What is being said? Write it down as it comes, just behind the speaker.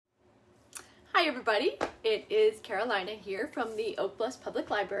Hi everybody, it is Carolina here from the Oak Bluffs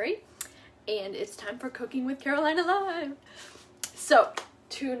Public Library, and it's time for Cooking with Carolina Live. So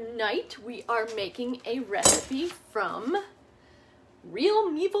tonight we are making a recipe from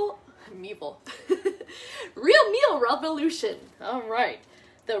Real Meal Revolution. All right,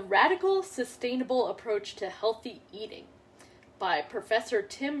 the Radical Sustainable Approach to Healthy Eating by Professor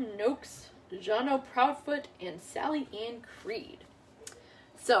Tim Noakes, Jono Proudfoot, and Sally Ann Creed.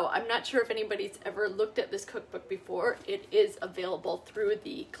 So I'm not sure if anybody's ever looked at this cookbook before. It is available through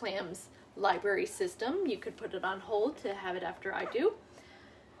the Clams library system. You could put it on hold to have it after I do.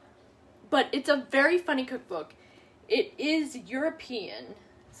 But it's a very funny cookbook. It is European,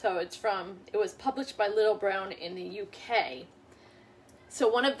 so it was published by Little Brown in the UK. So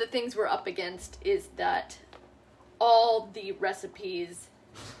one of the things we're up against is that all the recipes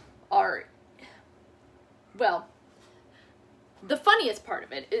are, well, the funniest part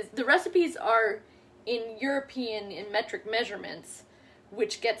of it is the recipes are in European in metric measurements,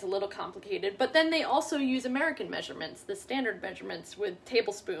 which gets a little complicated, but then they also use American measurements, the standard measurements with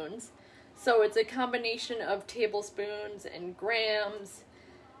tablespoons. So it's a combination of tablespoons and grams.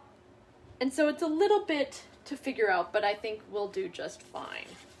 And so it's a little bit to figure out, but I think we'll do just fine.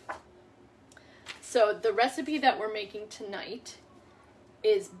 So the recipe that we're making tonight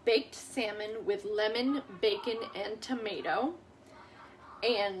is baked salmon with lemon, bacon, and tomato.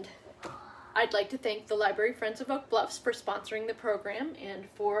 And I'd like to thank the Library Friends of Oak Bluffs for sponsoring the program and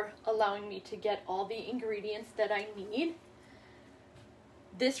for allowing me to get all the ingredients that I need.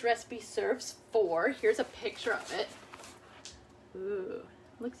 This recipe serves 4. Here's a picture of it. Ooh,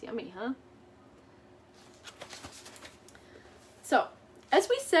 looks yummy, huh? So, as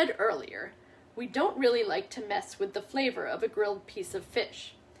we said earlier, we don't really like to mess with the flavor of a grilled piece of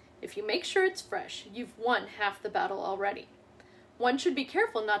fish. If you make sure it's fresh, you've won half the battle already. One should be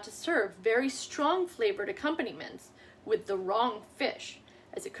careful not to serve very strong flavored accompaniments with the wrong fish,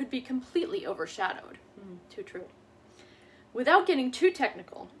 as it could be completely overshadowed. Too true. Without getting too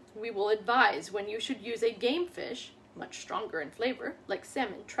technical, we will advise when you should use a game fish, much stronger in flavor, like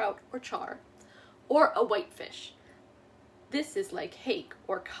salmon, trout, or char, or a white fish. This is like hake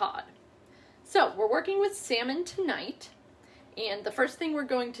or cod. So we're working with salmon tonight, and the first thing we're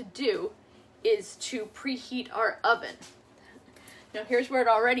going to do is to preheat our oven. Now here's where it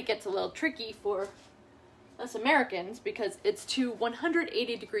already gets a little tricky for us Americans because it's to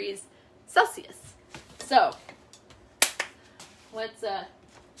 180 degrees Celsius. So let's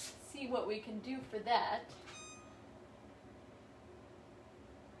see what we can do for that.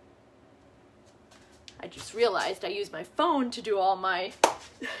 I just realized I use my phone to do all my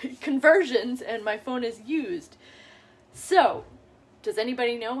conversions and my phone is used. So, does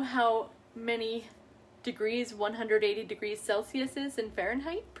anybody know how many degrees 180 degrees Celsius is in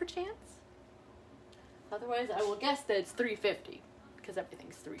Fahrenheit, perchance? Otherwise, I will guess that it's 350, because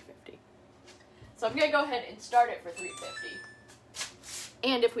everything's 350. So I'm going to go ahead and start it for 350.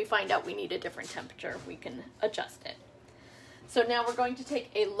 And if we find out we need a different temperature, we can adjust it. So now we're going to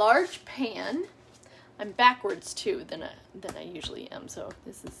take a large pan. I'm backwards too than I usually am, so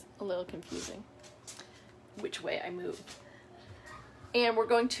this is a little confusing which way I move. And we're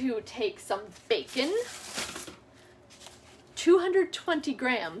going to take some bacon, 220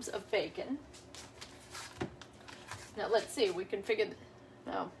 grams of bacon. Now let's see, we can figure,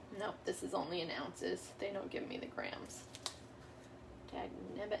 oh, no, this is only in ounces. They don't give me the grams.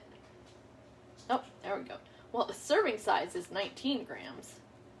 Dagnabbit. Oh, there we go. Well, the serving size is 19 grams,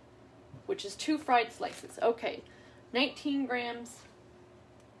 which is 2 fried slices. Okay, 19 grams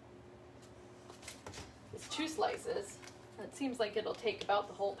is 2 slices. It seems like it'll take about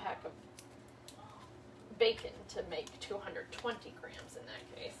the whole pack of bacon to make 220 grams in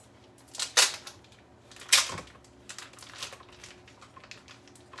that case.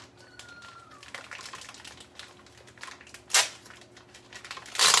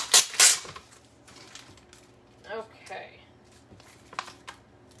 Okay.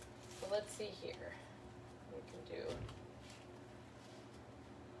 So let's see here. We can do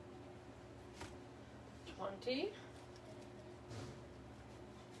 20.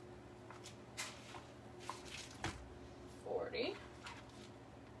 40.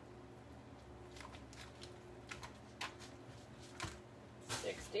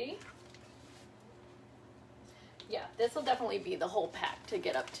 60. Yeah, this will definitely be the whole pack to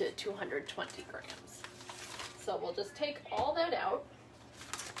get up to 220 grams. So we'll just take all that out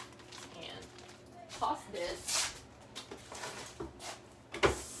and toss this.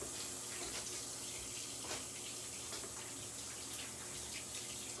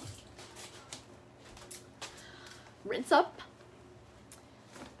 Rinse up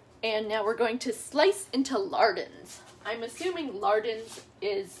And now we're going to slice into lardons. I'm assuming lardons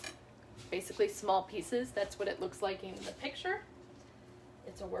is basically small pieces. That's what it looks like in the picture.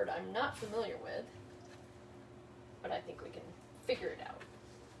 It's a word I'm not familiar with, but I think we can figure it out.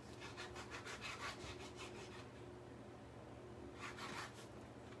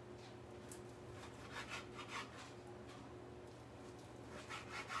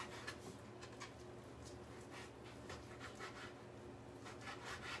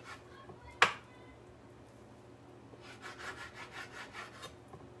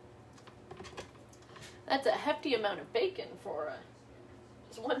 That's a hefty amount of bacon for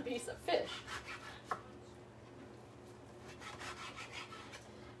just one piece of fish.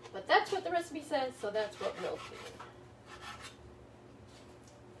 But that's what the recipe says, so that's what we'll do.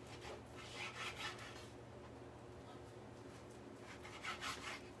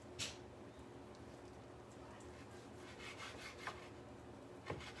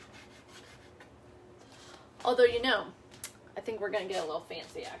 Although, you know, I think we're going to get a little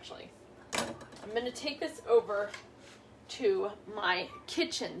fancy, actually. I'm going to take this over to my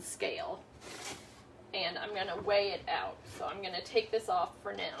kitchen scale, and I'm going to weigh it out. So I'm going to take this off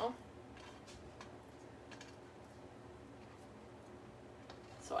for now,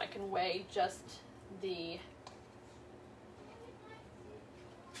 so I can weigh just the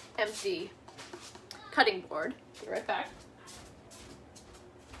empty cutting board. Be right back.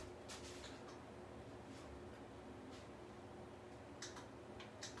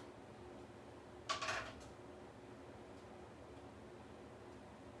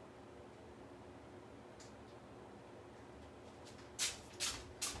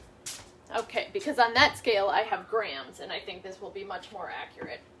 Okay, because on that scale I have grams, and I think this will be much more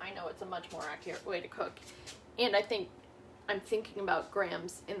accurate. I know it's a much more accurate way to cook, and I think I'm thinking about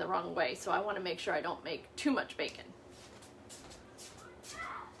grams in the wrong way, so I want to make sure I don't make too much bacon.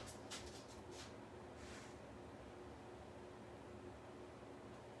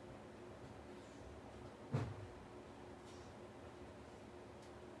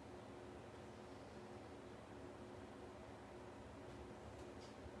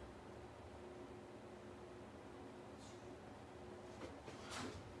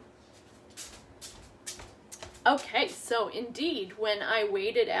 Okay, so indeed, when I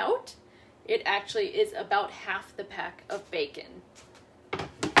weighed it out, it actually is about half the pack of bacon.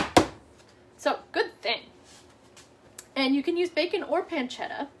 So, good thing. And you can use bacon or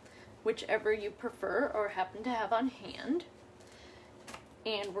pancetta, whichever you prefer or happen to have on hand.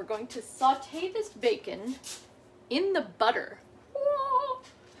 And we're going to saute this bacon in the butter.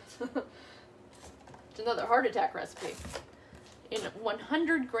 It's another heart attack recipe. In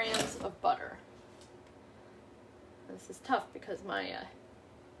 100 grams of butter. This is tough because my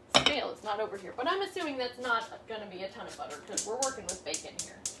scale is not over here, but I'm assuming that's not going to be a ton of butter because we're working with bacon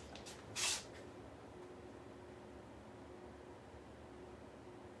here.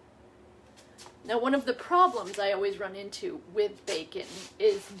 Now, one of the problems I always run into with bacon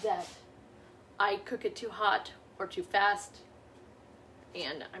is that I cook it too hot or too fast,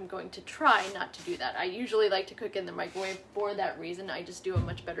 and I'm going to try not to do that. I usually like to cook in the microwave for that reason. I just do a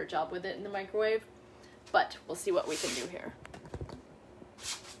much better job with it in the microwave. But we'll see what we can do here.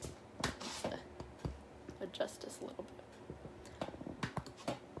 Adjust this a little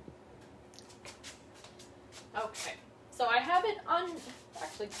bit. Okay, so I have it on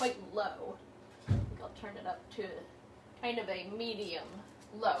actually quite low. I think I'll turn it up to kind of a medium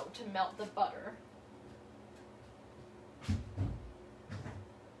low to melt the butter.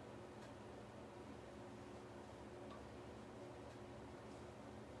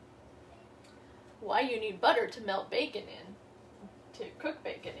 Why you need butter to melt bacon in, to cook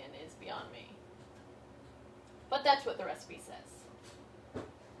bacon in, is beyond me. But that's what the recipe says.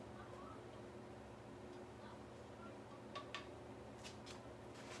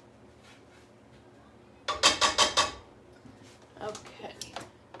 Okay.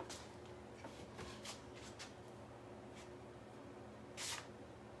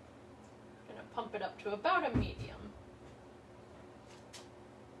 I'm gonna pump it up to about a medium.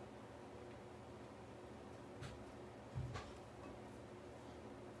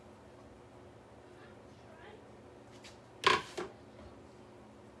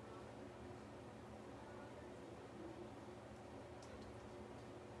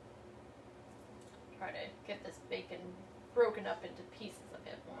 Try to get this bacon broken up into pieces a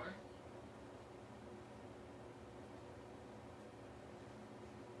bit more.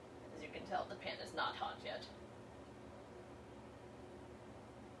 As you can tell, the pan is not hot yet.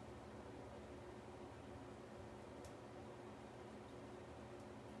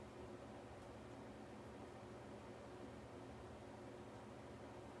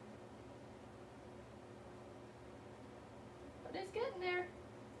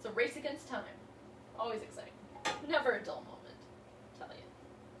 a race against time. Always exciting. Never a dull moment, I'll tell you.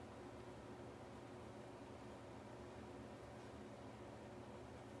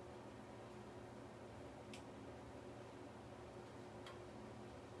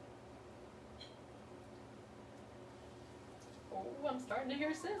 Oh, I'm starting to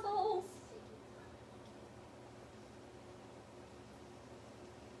hear sizzles.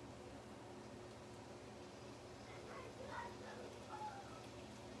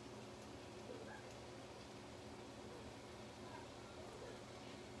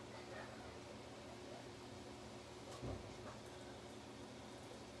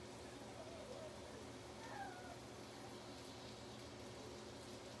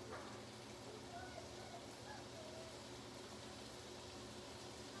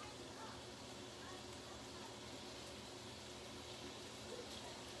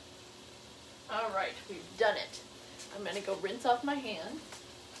 Alright, we've done it. I'm going to go rinse off my hand.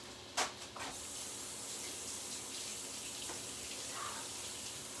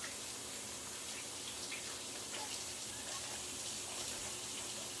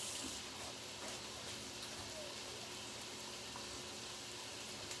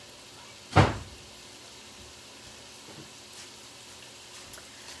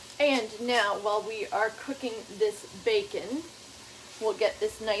 And now, while we are cooking this bacon, we'll get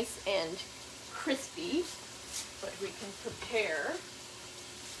this nice and crispy, but we can prepare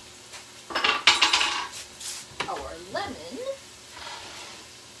our lemon.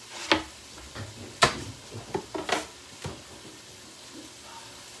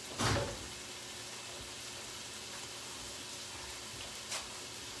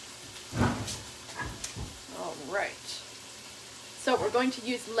 All right. So we're going to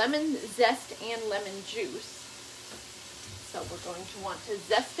use lemon zest and lemon juice. So we're going to want to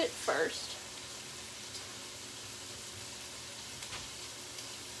zest it first.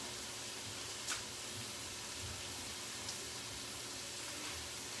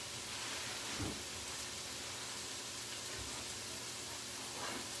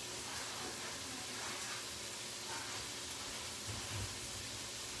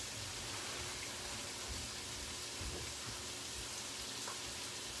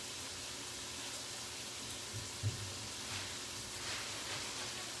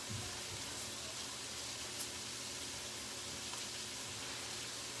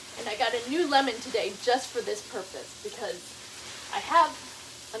 And I got a new lemon today just for this purpose because I have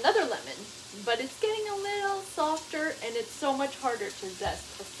another lemon, but it's getting a little softer and it's so much harder to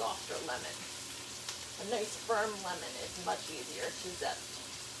zest a softer lemon. A nice firm lemon is much easier to zest.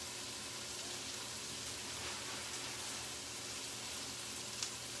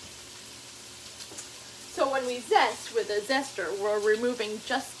 So when we zest with a zester, we're removing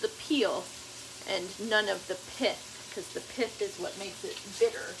just the peel and none of the pith, because the pith is what makes it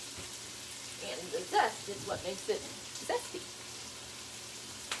bitter, and the zest is what makes it zesty.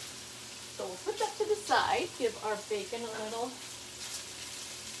 So we'll put that to the side, give our bacon a little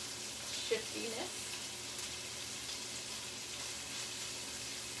shiftiness.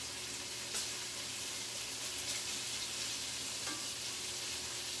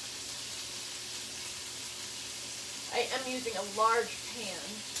 I am using a large pan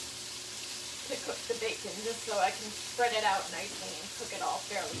to cook the bacon, just so I can spread it out nicely and cook it all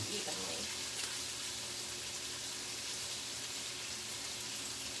fairly evenly.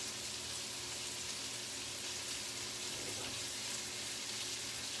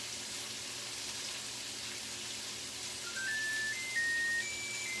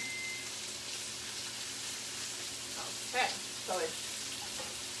 Okay, so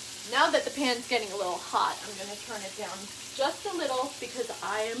now that the pan's getting a little hot, I'm going to turn it down just a little because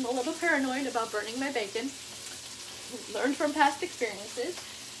I am a little paranoid about burning my bacon. Learned from past experiences.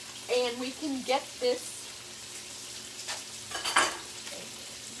 And we can get this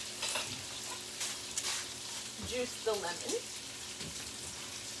juice the lemon.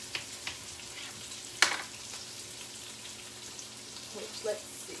 Which, let's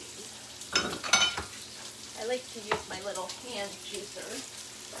see. I like to use my little hand juicer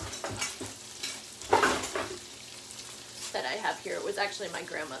that I have here. It was actually my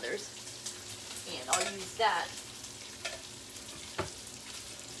grandmother's, and I'll use that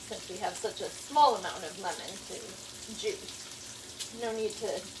since we have such a small amount of lemon to juice. No need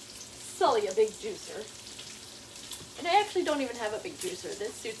to sully a big juicer. And I actually don't even have a big juicer.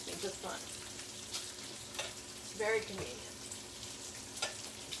 This suits me just fine. Very convenient.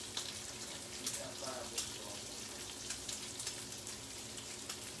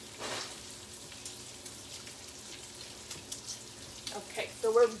 Okay,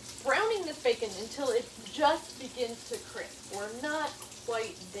 so we're browning this bacon until it just begins to crisp. We're not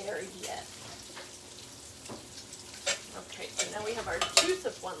quite there yet. Okay, so now we have our juice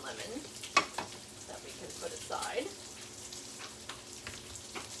of 1 lemon that we can put aside.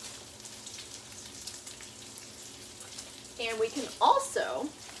 And we can also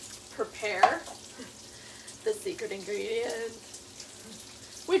prepare the secret ingredient,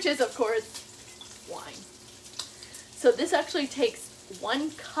 which is, of course, wine. So this actually takes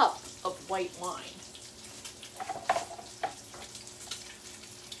 1 cup of white wine.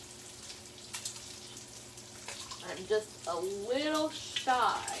 I'm just a little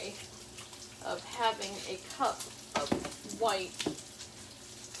shy of having a cup of white.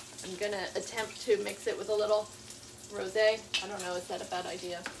 I'm going to attempt to mix it with a little rosé. I don't know, is that a bad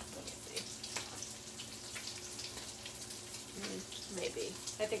idea? Let me see. Maybe.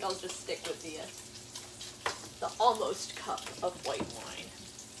 I think I'll just stick with the almost cup of white wine.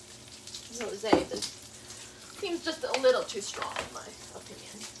 Rosé, this seems just a little too strong in my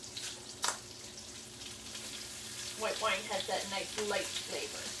opinion. White wine has that nice light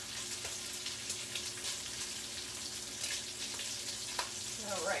flavor.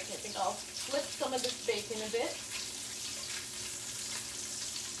 Alright, I think I'll flip some of this bacon a bit.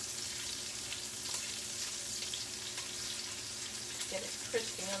 Get it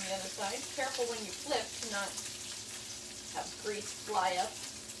crispy on the other side. Careful when you flip to not have grease fly up.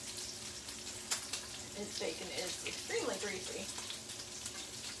 This bacon is extremely greasy.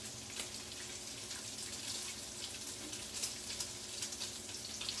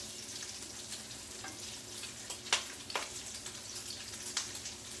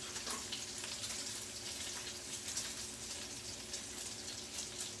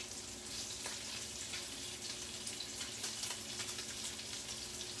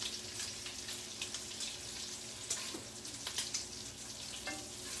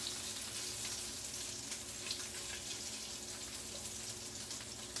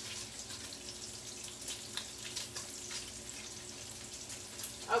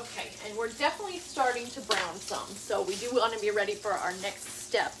 Okay, and we're definitely starting to brown some, so we do want to be ready for our next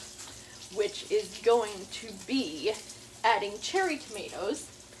step, which is going to be adding cherry tomatoes,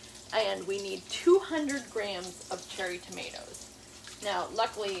 and we need 200 grams of cherry tomatoes. Now,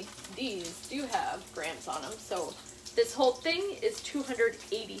 luckily, these do have grams on them, so this whole thing is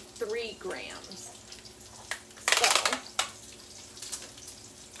 283 grams. So,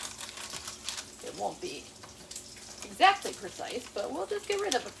 it won't be exactly precise, but we'll just get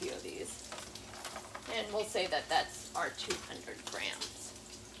rid of a few of these. And we'll say that that's our 200 grams.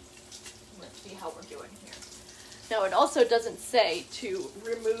 Let's see how we're doing here. Now, it also doesn't say to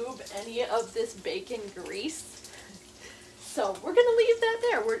remove any of this bacon grease. So we're going to leave that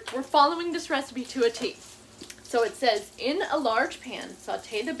there. We're following this recipe to a T. So it says, in a large pan,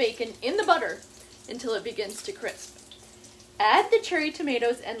 saute the bacon in the butter until it begins to crisp. Add the cherry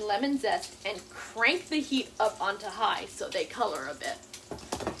tomatoes and lemon zest and crank the heat up onto high so they color a bit.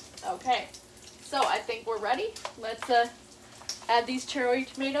 Okay, so I think we're ready. Let's add these cherry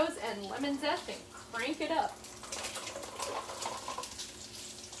tomatoes and lemon zest and crank it up.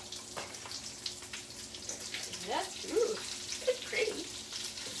 That's, ooh, it's pretty.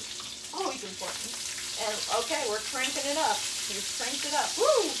 Always important. And okay, we're cranking it up. You've cranked it up.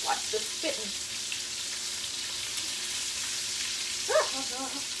 Woo! Watch the spitting.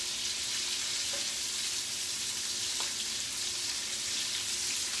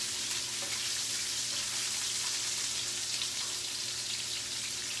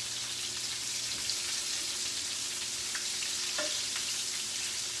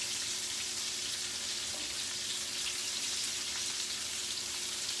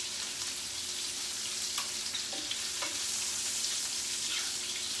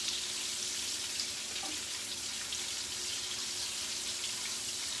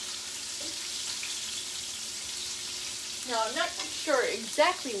 Now, I'm not sure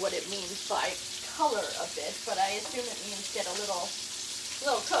exactly what it means by color a bit, but I assume it means get a little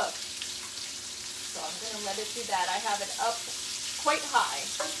cooked. So I'm going to let it do that. I have it up quite high.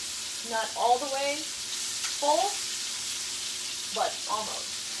 Not all the way full, but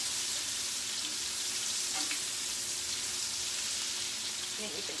almost. I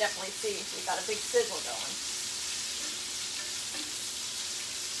mean, you can definitely see we got a big sizzle going.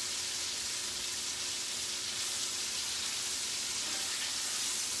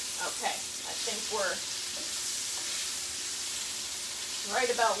 Okay, I think we're right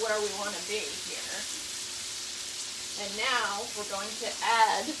about where we want to be here. And now we're going to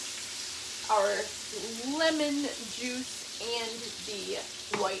add our lemon juice and the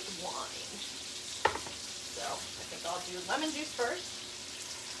white wine. So I think I'll do lemon juice first.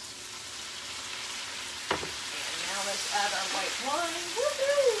 And now let's add our white wine.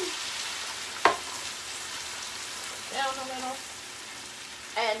 Woohoo! Down a little.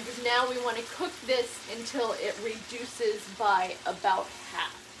 And now we want to cook this until it reduces by about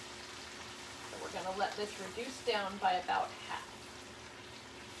half. So we're going to let this reduce down by about half.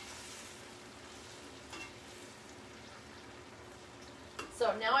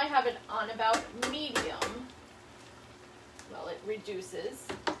 So now I have it on about medium. Well, it reduces.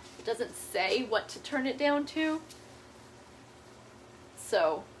 It doesn't say what to turn it down to.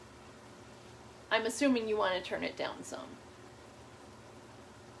 So I'm assuming you want to turn it down some.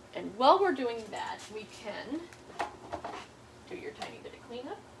 And while we're doing that, we can do your tiny bit of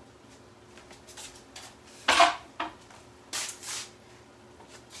cleanup.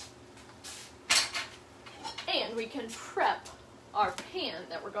 And we can prep our pan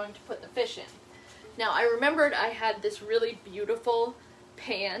that we're going to put the fish in. Now, I remembered I had this really beautiful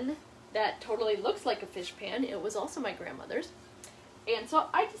pan that totally looks like a fish pan. It was also my grandmother's. And so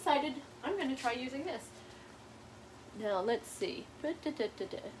I decided I'm going to try using this. Now, let's see.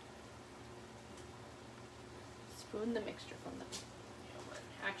 Spoon the mixture from the...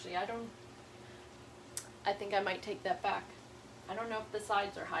 Actually, I think I might take that back. I don't know if the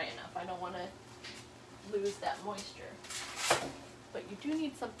sides are high enough. I don't want to lose that moisture. But you do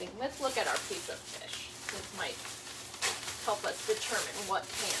need something. Let's look at our piece of fish. This might help us determine what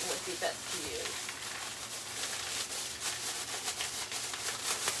pan would be best to use.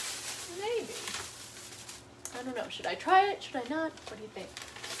 Maybe. I don't know. Should I try it? Should I not? What do you think?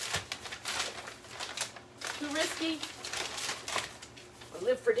 Too risky? Or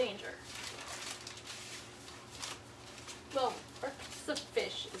live for danger? Well, our piece of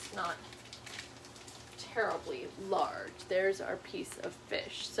fish is not terribly large. There's our piece of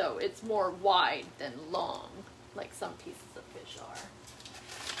fish. So it's more wide than long, like some pieces of fish are.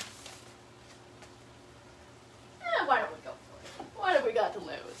 Why don't we go for it? What have we got to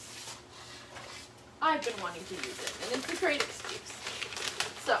lose? I've been wanting to use it, and it's a great excuse.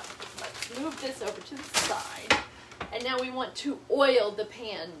 So, let's move this over to the side. And now we want to oil the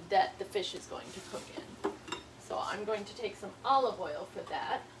pan that the fish is going to cook in. So I'm going to take some olive oil for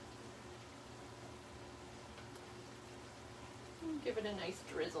that. Give it a nice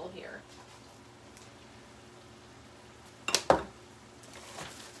drizzle here.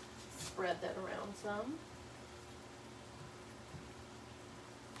 Spread that around some.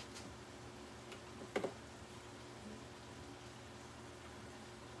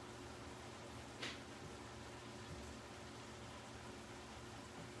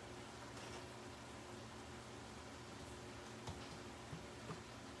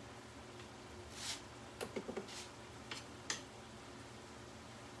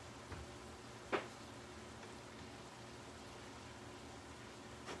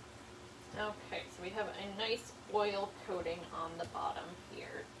 Okay, so we have a nice oil coating on the bottom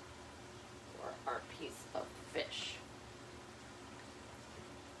here for our piece of fish.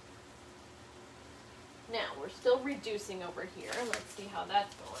 Now, we're still reducing over here. Let's see how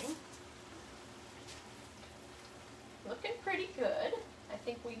that's going. Looking pretty good. I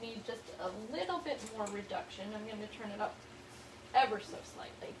think we need just a little bit more reduction. I'm going to turn it up ever so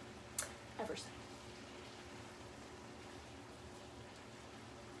slightly. Ever so.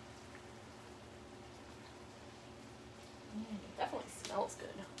 It definitely smells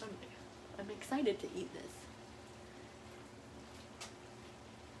good. I'm excited to eat this.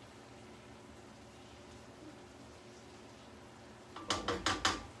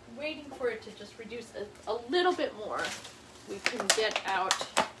 Waiting for it to just reduce a little bit more, we can get out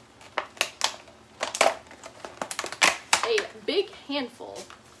a big handful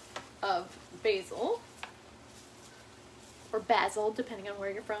of basil, or basil, depending on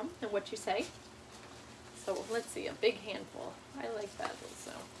where you're from and what you say. So let's see, a big handful. I like basil,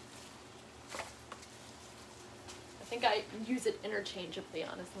 so I think I use it interchangeably,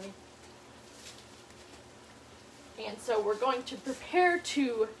 honestly. And so we're going to prepare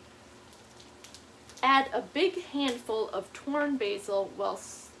to add a big handful of torn basil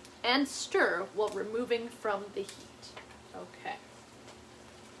and stir while removing from the heat. Okay.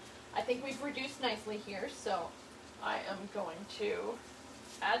 I think we've reduced nicely here, so I am going to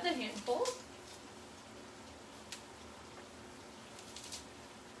add the handful.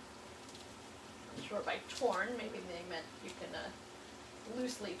 I'm sure by torn, maybe they meant you can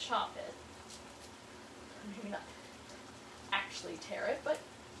loosely chop it. Maybe not actually tear it, but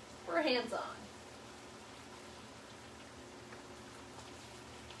we're hands-on.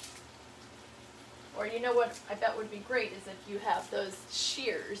 Or you know what I bet would be great is if you have those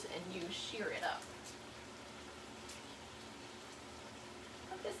shears and you shear it up.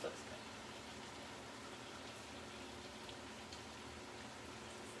 But this looks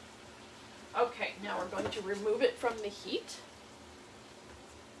Okay, now we're going to remove it from the heat.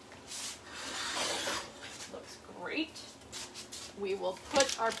 Looks great. We will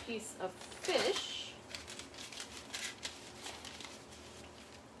put our piece of fish.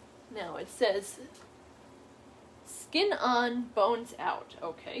 Now it says skin on, bones out.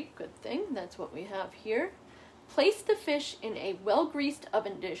 Okay, good thing. That's what we have here. Place the fish in a well-greased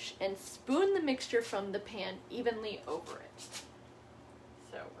oven dish and spoon the mixture from the pan evenly over it.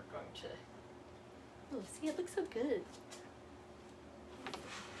 So we're going to... Oh, see, it looks so good.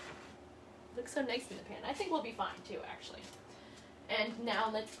 Looks so nice in the pan. I think we'll be fine too, actually. And now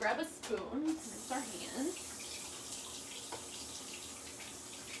let's grab a spoon, rinse our hands.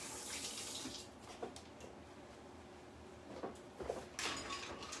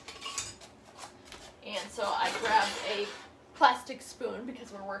 And so I grabbed a plastic spoon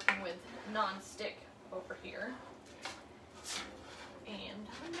because we're working with non-stick over here. And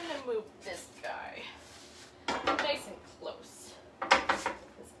I'm gonna move this guy nice and close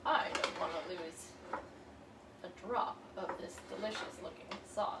because I don't want to lose a drop of this delicious looking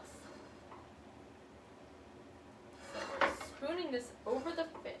sauce. So we're spooning this over the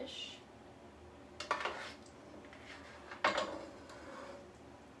fish.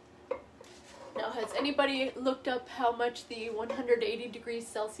 Now, has anybody looked up how much the 180 degrees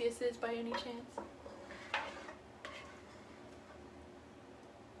Celsius is by any chance?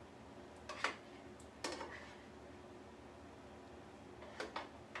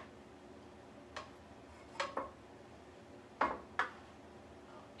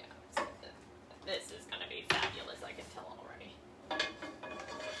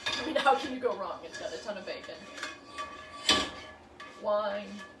 How can you go wrong? It's got a ton of bacon, wine,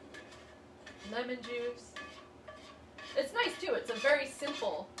 lemon juice. It's nice too. It's a very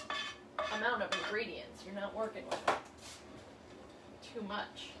simple amount of ingredients. You're not working with too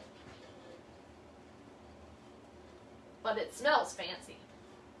much. But it smells fancy.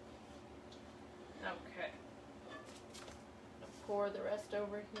 Okay. I'm gonna pour the rest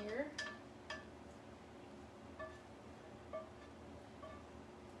over here.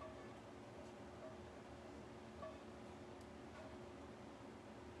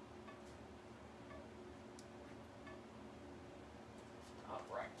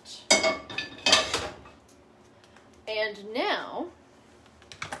 And now,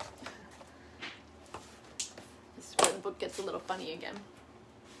 this is where the book gets a little funny again.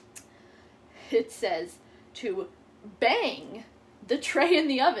 It says to bang the tray in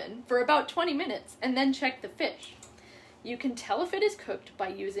the oven for about 20 minutes and then check the fish. You can tell if it is cooked by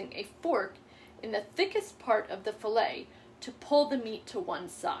using a fork in the thickest part of the fillet to pull the meat to one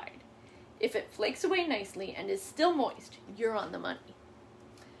side. If it flakes away nicely and is still moist, you're on the money.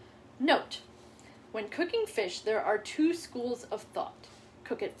 Note: when cooking fish, there are two schools of thought.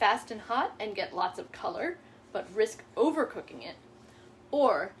 Cook it fast and hot and get lots of color, but risk overcooking it.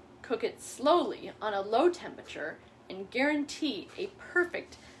 Or cook it slowly on a low temperature and guarantee a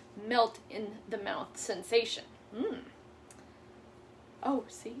perfect melt in the mouth sensation. Oh,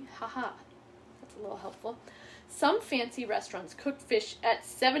 see? Haha. That's a little helpful. Some fancy restaurants cook fish at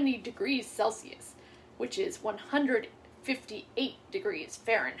 70 degrees Celsius, which is 158 degrees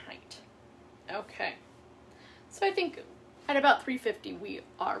Fahrenheit. Okay, so I think at about 350 we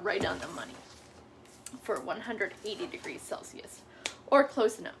are right on the money for 180 degrees Celsius, or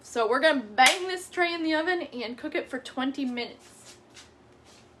close enough. So we're going to bang this tray in the oven and cook it for 20 minutes.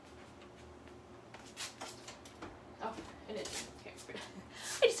 Oh, and it's okay.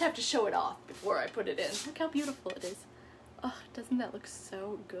 I just have to show it off before I put it in. Look how beautiful it is. Oh, doesn't that look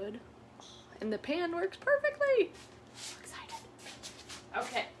so good? Oh, and the pan works perfectly. So excited.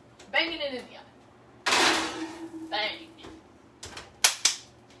 Okay. Banging it in the oven. Bang.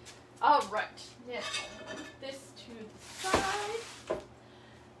 All right. Now, put this to the side.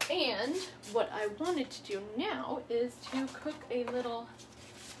 And what I wanted to do now is to cook a little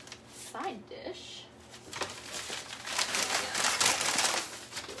side dish.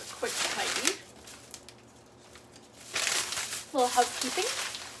 Do a quick tidy. Little housekeeping.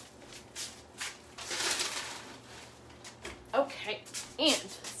 Okay,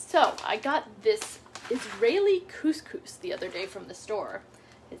 and so I got this Israeli couscous the other day from the store.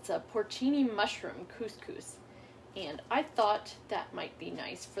 It's a porcini mushroom couscous, and I thought that might be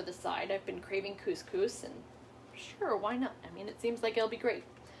nice for the side. I've been craving couscous, and sure, why not? I mean, it seems like it'll be great.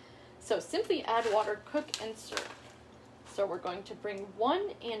 So simply add water, cook, and serve. So we're going to bring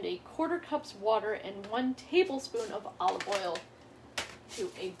 1 1/4 cups water and 1 tablespoon of olive oil to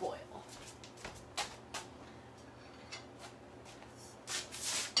a boil.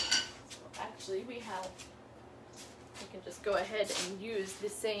 Actually, we can just go ahead and use the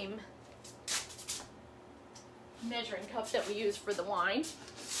same measuring cup that we use for the wine.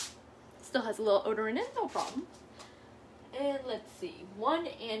 Still has a little odor in it, no problem. And let's see, 1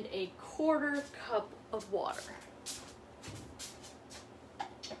 1/4 cup of water.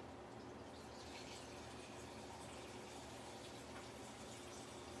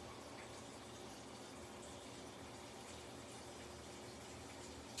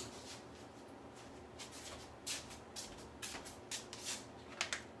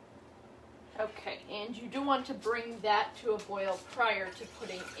 Okay, and you do want to bring that to a boil prior to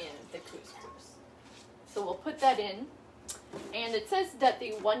putting in the couscous. So we'll put that in, and it says that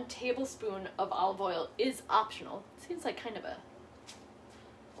the 1 tablespoon of olive oil is optional. It seems like kind of a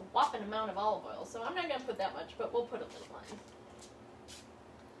whopping amount of olive oil, so I'm not going to put that much, but we'll put a little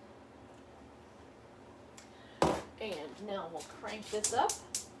on. And now we'll crank this up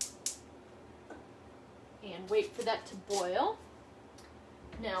and wait for that to boil.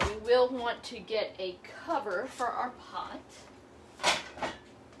 Now we will want to get a cover for our pot.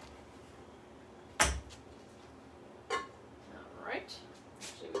 Alright,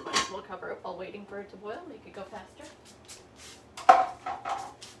 actually we might as well cover it while waiting for it to boil, make it go faster.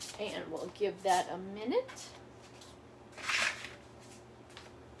 And we'll give that a minute.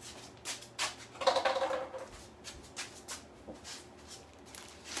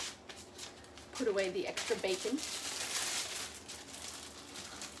 Put away the extra bacon.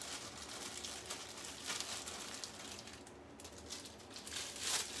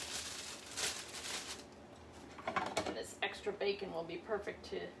 Bacon will be perfect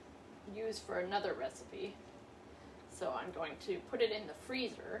to use for another recipe. So I'm going to put it in the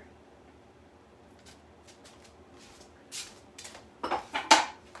freezer.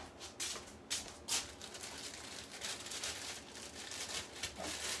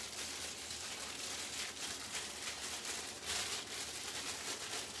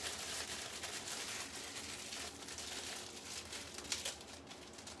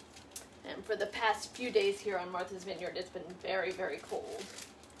 For the past few days here on Martha's Vineyard, it's been very, very cold.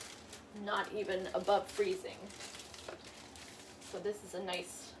 Not even above freezing. So this is a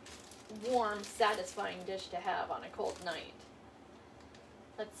nice, warm, satisfying dish to have on a cold night.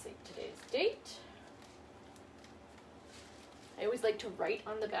 Let's see, today's date. I always like to write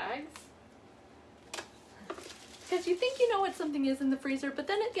on the bags. Because you think you know what something is in the freezer, but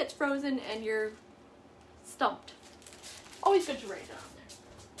then it gets frozen and you're stumped. Always good to write it on.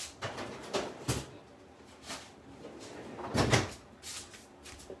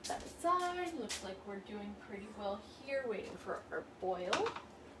 Looks like we're doing pretty well here, waiting for our boil.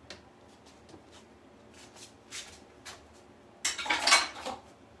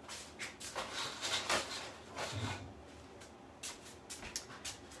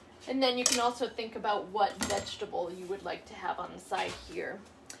 And then you can also think about what vegetable you would like to have on the side here.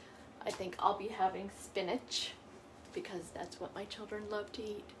 I think I'll be having spinach because that's what my children love to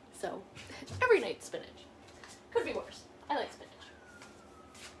eat. So every night spinach. Could be worse. I like spinach.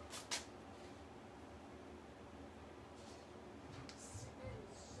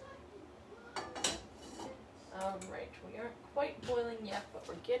 Alright, we aren't quite boiling yet, but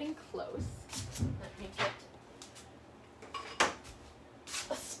we're getting close. Let me get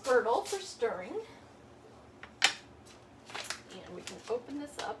a spurtle for stirring. And we can open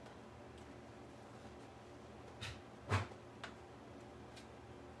this up.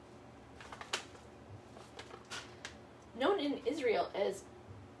 Known in Israel as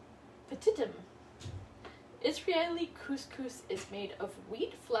petitim, Israeli couscous is made of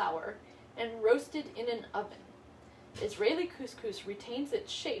wheat flour and roasted in an oven. Israeli couscous retains its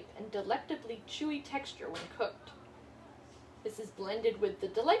shape and delectably chewy texture when cooked. This is blended with the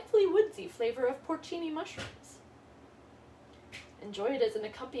delightfully woodsy flavor of porcini mushrooms. Enjoy it as an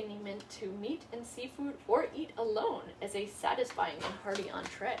accompaniment to meat and seafood, or eat alone as a satisfying and hearty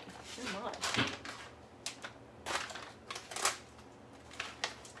entree. Oh my.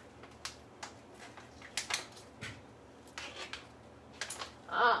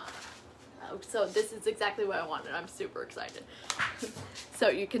 So this is exactly what I wanted. I'm super excited. So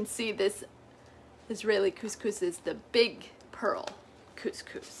you can see this Israeli couscous is the big pearl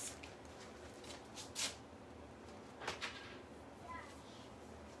couscous.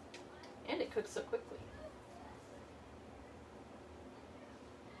 And it cooks so quickly.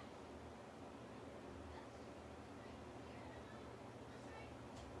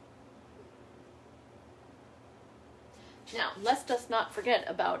 Now, let us not forget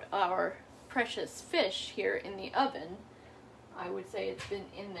about our precious fish here in the oven. I would say it's been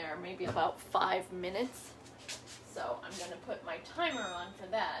in there maybe about 5 minutes. So I'm going to put my timer on for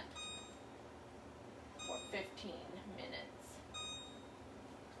that for 15 minutes.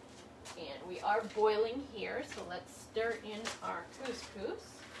 And we are boiling here, so let's stir in our couscous.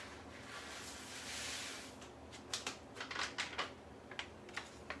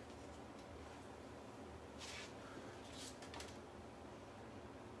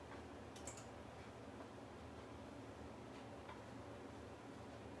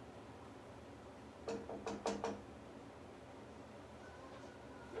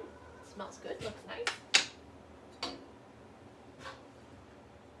 Smells good, looks nice.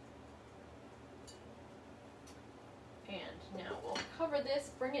 And now we'll cover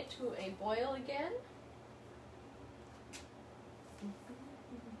this, bring it to a boil again.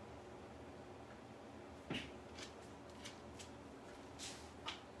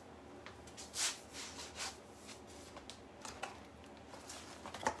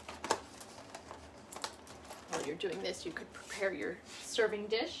 While you're doing this, you could prepare your serving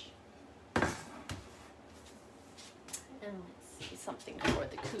dish. And let's see something for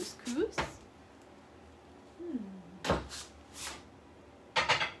the couscous.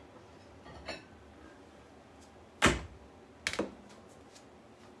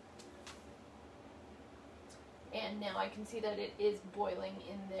 And now I can see that it is boiling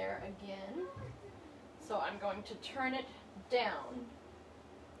in there again. So I'm going to turn it down,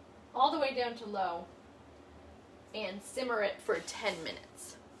 all the way down to low, and simmer it for 10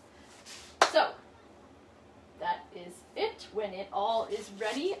 minutes. So that is it. When it all is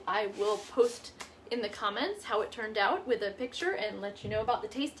ready, I will post in the comments how it turned out with a picture and let you know about the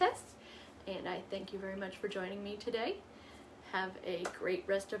taste test. And I thank you very much for joining me today. Have a great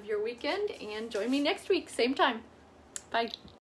rest of your weekend and join me next week, same time. Bye.